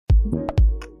Hi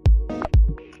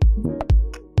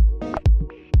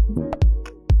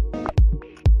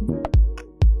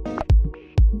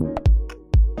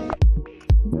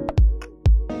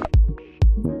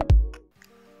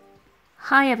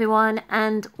everyone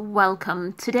and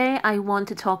welcome. Today I want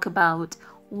to talk about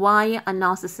why a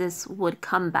narcissist would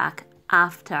come back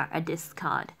after a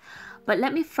discard. But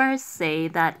let me first say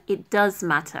that it does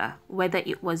matter whether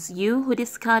it was you who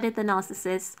discarded the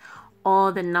narcissist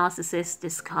or the narcissist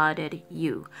discarded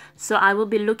you. So I will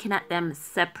be looking at them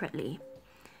separately.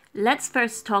 Let's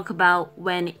first talk about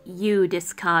when you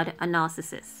discard a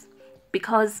narcissist.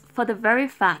 Because for the very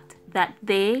fact that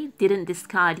they didn't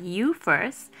discard you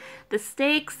first, the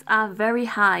stakes are very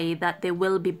high that they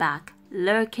will be back,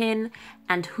 lurking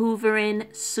and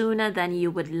hoovering sooner than you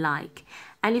would like.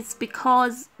 And it's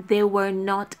because they were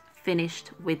not finished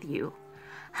with you.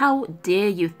 How dare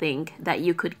you think that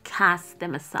you could cast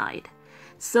them aside?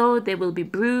 So they will be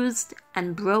bruised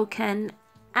and broken,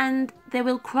 and they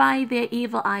will cry their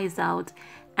evil eyes out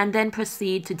and then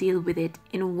proceed to deal with it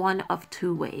in one of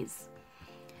two ways.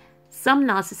 Some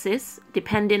narcissists,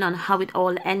 depending on how it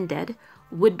all ended,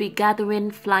 would be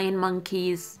gathering flying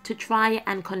monkeys to try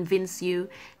and convince you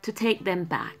to take them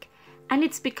back. And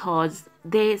it's because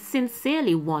they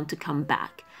sincerely want to come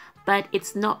back, but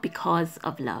it's not because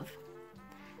of love.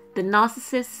 The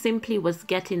narcissist simply was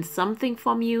getting something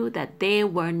from you that they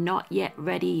were not yet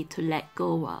ready to let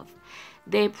go of.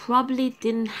 They probably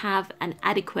didn't have an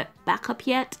adequate backup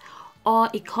yet, or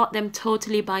it caught them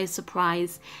totally by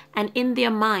surprise, and in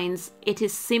their minds, it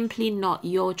is simply not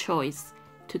your choice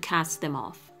to cast them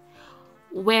off.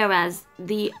 Whereas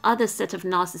the other set of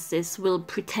narcissists will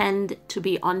pretend to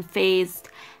be unfazed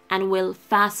and will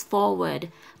fast forward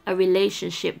a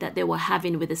relationship that they were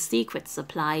having with a secret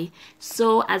supply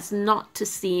so as not to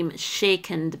seem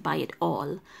shaken by it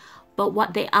all. But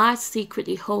what they are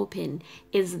secretly hoping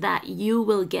is that you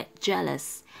will get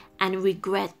jealous and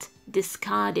regret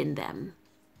discarding them.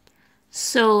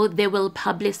 So they will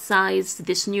publicize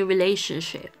this new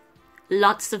relationship.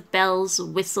 Lots of bells,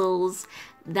 whistles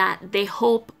that they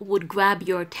hope would grab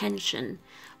your attention.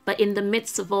 But in the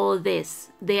midst of all this,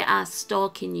 they are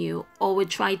stalking you or would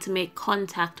try to make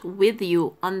contact with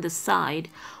you on the side,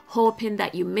 hoping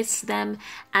that you miss them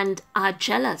and are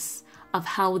jealous of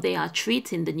how they are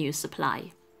treating the new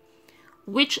supply.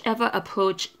 Whichever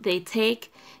approach they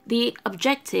take, the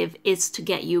objective is to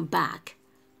get you back.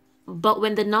 But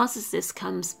when the narcissist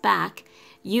comes back,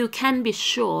 you can be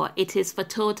sure it is for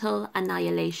total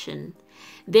annihilation.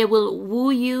 They will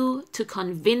woo you to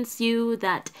convince you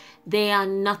that they are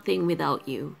nothing without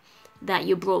you, that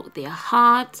you broke their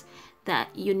heart,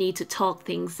 that you need to talk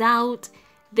things out.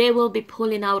 They will be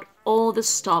pulling out all the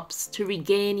stops to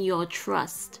regain your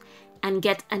trust and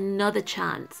get another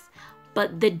chance.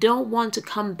 But they don't want to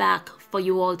come back for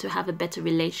you all to have a better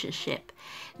relationship.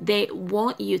 They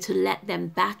want you to let them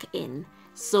back in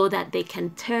so that they can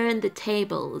turn the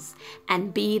tables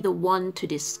and be the one to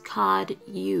discard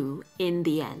you in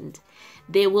the end.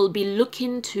 They will be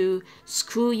looking to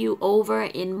screw you over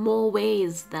in more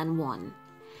ways than one.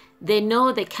 They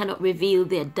know they cannot reveal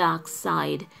their dark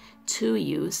side to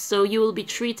you, so you will be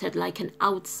treated like an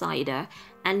outsider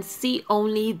and see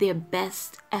only their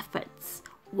best efforts,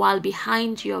 while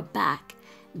behind your back,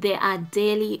 they are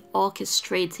daily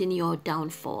orchestrating your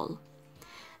downfall.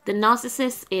 The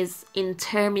narcissist is in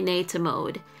Terminator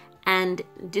mode, and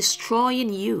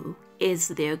destroying you is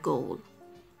their goal.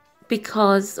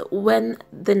 Because when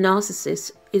the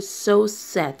narcissist is so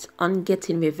set on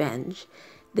getting revenge,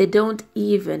 they don't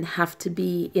even have to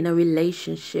be in a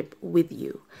relationship with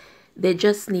you. They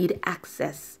just need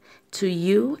access to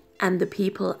you and the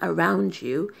people around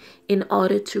you in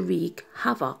order to wreak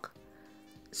havoc.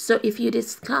 So if you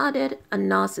discarded a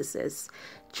narcissist,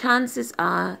 chances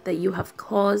are that you have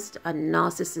caused a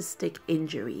narcissistic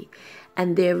injury,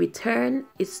 and their return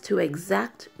is to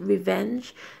exact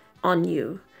revenge on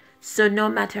you. So no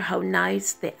matter how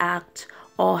nice they act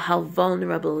or how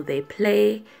vulnerable they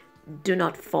play, do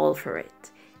not fall for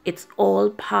it. It's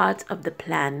all part of the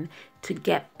plan to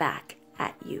get back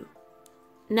at you.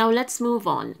 Now let's move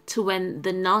on to when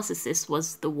the narcissist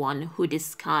was the one who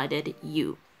discarded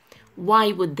you.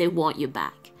 Why would they want you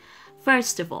back?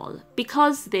 First of all,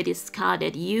 because they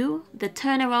discarded you, the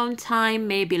turnaround time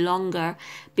may be longer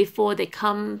before they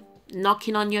come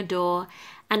knocking on your door,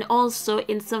 and also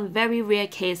in some very rare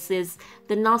cases,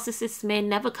 the narcissist may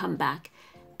never come back,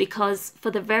 because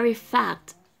for the very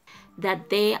fact that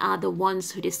they are the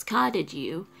ones who discarded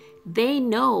you, they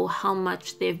know how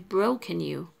much they've broken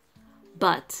you.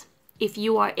 But if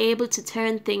you are able to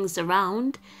turn things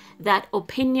around, that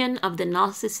opinion of the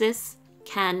narcissist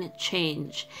can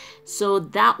change. So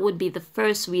that would be the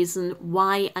first reason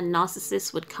why a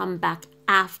narcissist would come back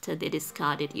after they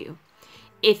discarded you.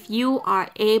 If you are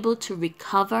able to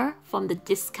recover from the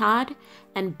discard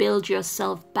and build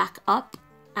yourself back up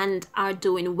and are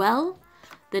doing well,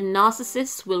 the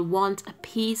narcissist will want a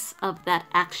piece of that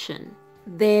action.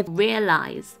 They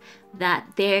realize that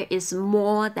there is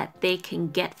more that they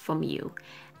can get from you.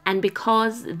 And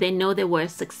because they know they were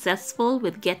successful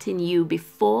with getting you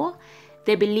before,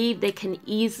 they believe they can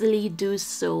easily do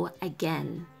so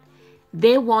again.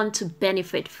 They want to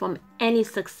benefit from any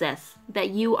success that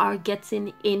you are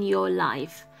getting in your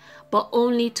life, but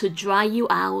only to dry you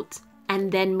out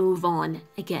and then move on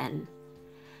again.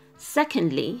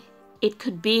 Secondly, it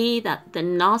could be that the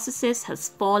narcissist has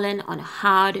fallen on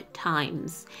hard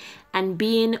times, and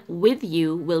being with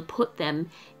you will put them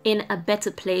in a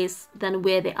better place than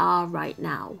where they are right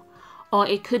now. Or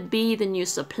it could be the new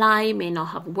supply may not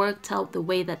have worked out the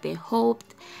way that they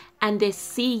hoped, and they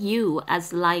see you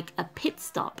as like a pit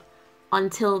stop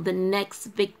until the next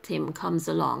victim comes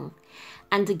along.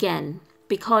 And again,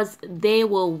 because they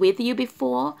were with you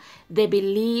before, they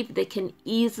believe they can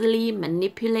easily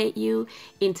manipulate you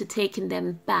into taking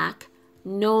them back,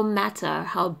 no matter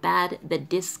how bad the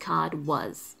discard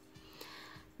was.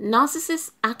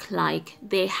 Narcissists act like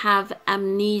they have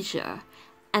amnesia,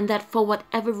 and that for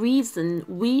whatever reason,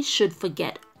 we should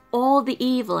forget all the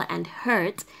evil and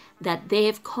hurt that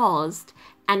they've caused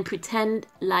and pretend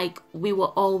like we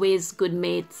were always good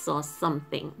mates or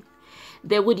something.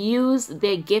 They would use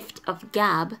their gift of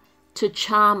gab to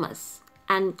charm us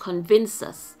and convince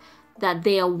us that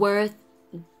they are worth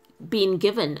being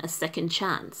given a second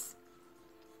chance.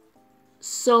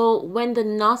 So when the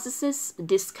narcissists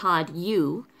discard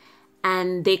you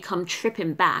and they come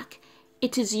tripping back,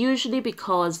 it is usually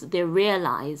because they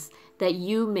realize that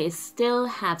you may still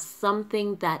have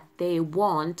something that they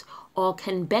want or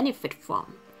can benefit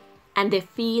from, and they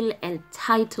feel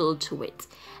entitled to it,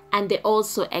 and they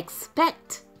also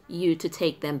expect you to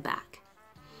take them back.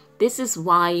 This is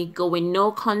why going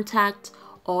no contact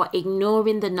or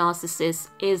ignoring the narcissist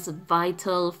is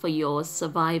vital for your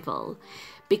survival,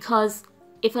 because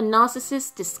if a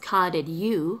narcissist discarded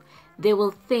you, they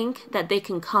will think that they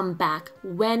can come back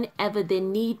whenever they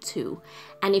need to.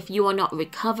 And if you are not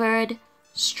recovered,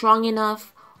 strong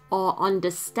enough, or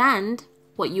understand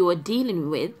what you are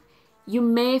dealing with, you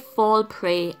may fall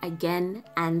prey again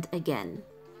and again,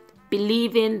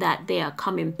 believing that they are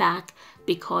coming back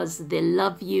because they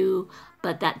love you,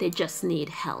 but that they just need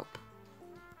help,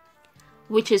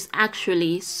 which is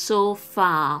actually so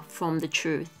far from the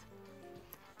truth.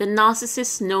 The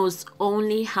narcissist knows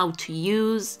only how to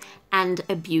use and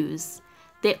abuse.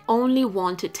 They only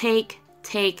want to take,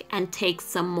 and take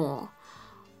some more.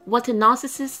 What a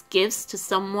narcissist gives to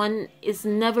someone is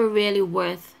never really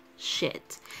worth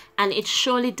shit, and it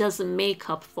surely doesn't make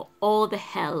up for all the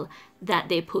hell that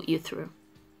they put you through.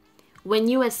 When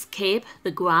you escape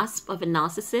the grasp of a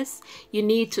narcissist, you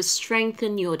need to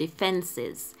strengthen your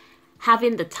defenses.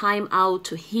 Having the time out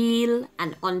to heal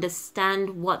and understand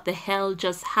what the hell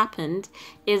just happened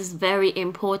is very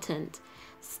important.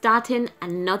 Starting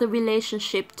another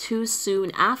relationship too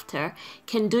soon after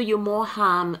can do you more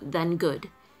harm than good.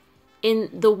 In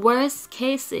the worst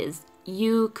cases,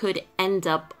 you could end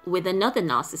up with another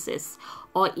narcissist,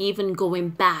 or even going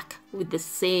back with the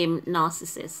same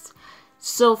narcissist.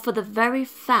 So for the very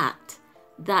fact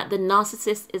that the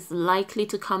narcissist is likely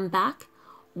to come back,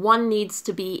 one needs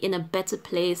to be in a better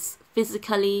place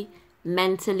physically,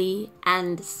 mentally,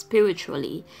 and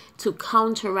spiritually to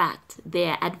counteract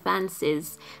their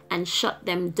advances and shut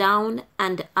them down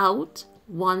and out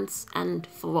once and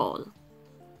for all.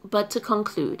 But to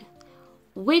conclude,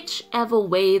 whichever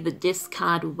way the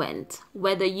discard went,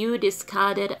 whether you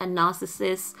discarded a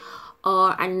narcissist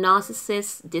or a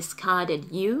narcissist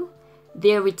discarded you,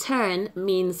 their return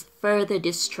means further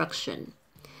destruction.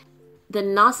 The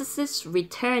narcissist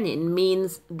returning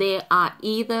means they are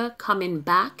either coming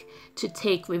back to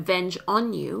take revenge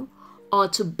on you or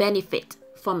to benefit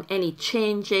from any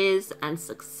changes and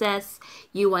success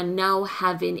you are now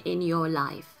having in your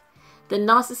life. The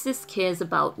narcissist cares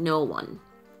about no one.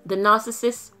 The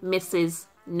narcissist misses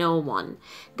no one.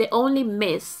 They only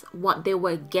miss what they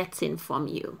were getting from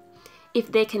you.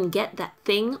 If they can get that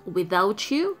thing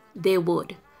without you, they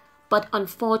would. But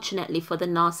unfortunately for the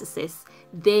narcissist,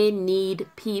 they need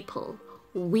people.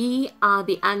 We are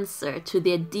the answer to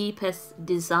their deepest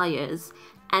desires,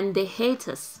 and they hate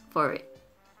us for it.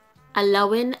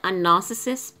 Allowing a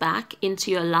narcissist back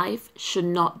into your life should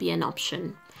not be an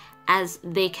option, as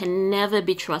they can never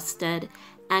be trusted,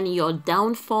 and your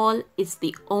downfall is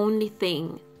the only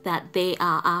thing that they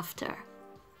are after.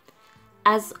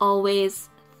 As always,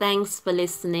 thanks for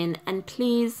listening, and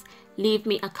please leave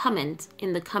me a comment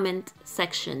in the comment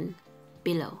section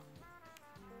below.